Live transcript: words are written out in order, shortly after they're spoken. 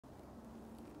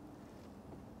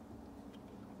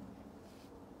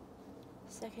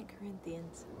2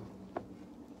 Corinthians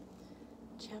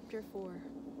chapter 4.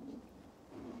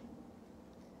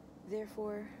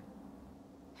 Therefore,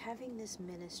 having this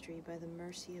ministry by the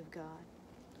mercy of God,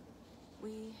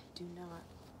 we do not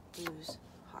lose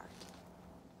heart.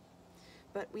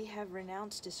 But we have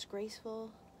renounced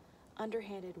disgraceful,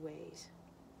 underhanded ways.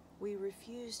 We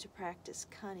refuse to practice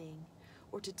cunning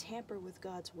or to tamper with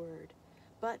God's word,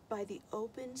 but by the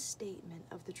open statement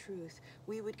of the truth,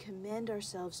 we would commend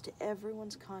ourselves to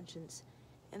everyone's conscience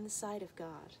in the sight of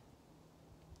God.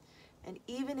 And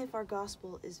even if our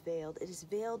gospel is veiled, it is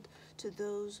veiled to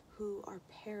those who are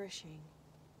perishing.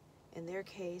 In their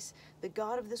case, the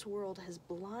God of this world has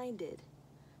blinded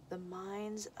the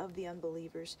minds of the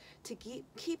unbelievers to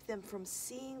keep them from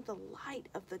seeing the light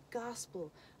of the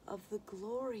gospel of the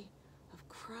glory of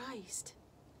Christ,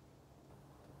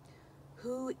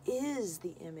 who is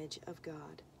the image of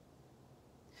God.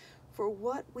 For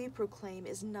what we proclaim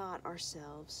is not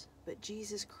ourselves, but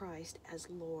Jesus Christ as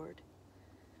Lord,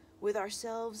 with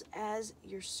ourselves as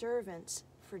your servants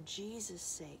for Jesus'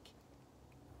 sake.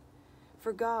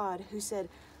 For God, who said,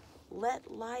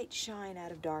 "Let light shine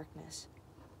out of darkness,"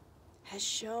 has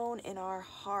shone in our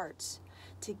hearts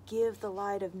to give the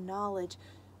light of knowledge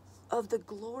of the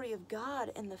glory of God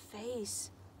in the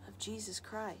face of Jesus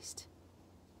Christ.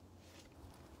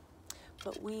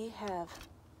 But we have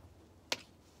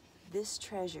this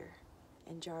treasure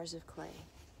in jars of clay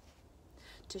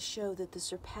to show that the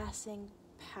surpassing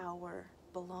power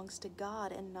belongs to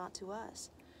God and not to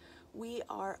us. We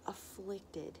are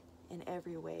afflicted in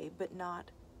every way, but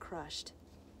not crushed.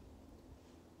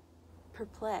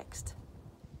 Perplexed,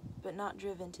 but not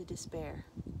driven to despair.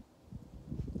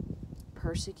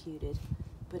 Persecuted,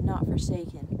 but not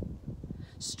forsaken.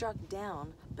 Struck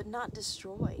down, but not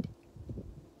destroyed.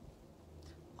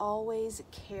 Always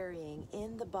carrying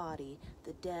in the body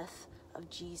the death of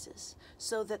Jesus,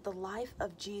 so that the life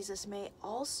of Jesus may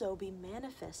also be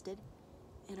manifested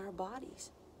in our bodies.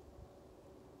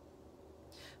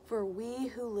 For we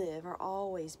who live are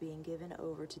always being given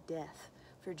over to death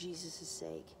for Jesus'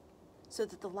 sake, so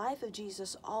that the life of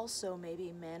Jesus also may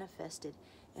be manifested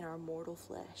in our mortal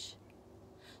flesh.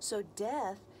 So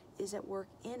death is at work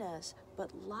in us,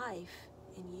 but life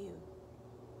in you.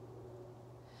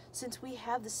 Since we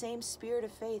have the same spirit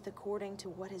of faith according to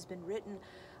what has been written,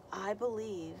 "I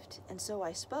believed, and so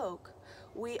I spoke,"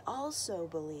 we also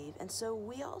believe, and so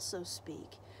we also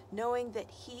speak, knowing that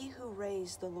he who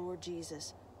raised the Lord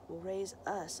Jesus will raise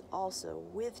us also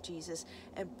with Jesus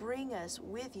and bring us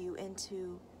with you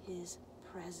into his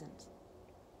presence.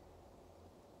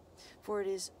 For it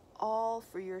is all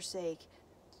for your sake,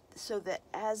 so that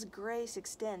as grace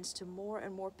extends to more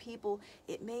and more people,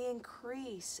 it may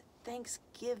increase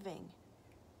thanksgiving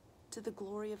to the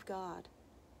glory of God.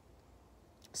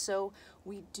 So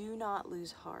we do not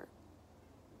lose heart.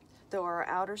 Though our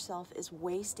outer self is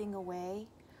wasting away,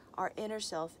 our inner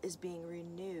self is being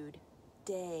renewed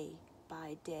day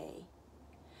by day.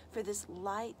 For this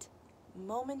light,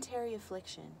 momentary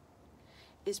affliction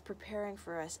is preparing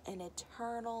for us an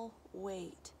eternal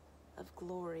weight of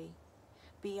glory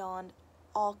beyond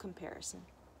all comparison.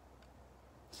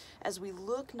 As we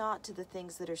look not to the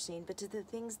things that are seen, but to the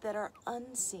things that are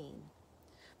unseen.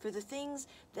 For the things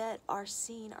that are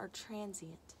seen are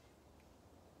transient,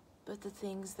 but the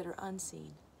things that are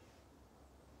unseen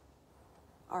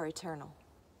are eternal.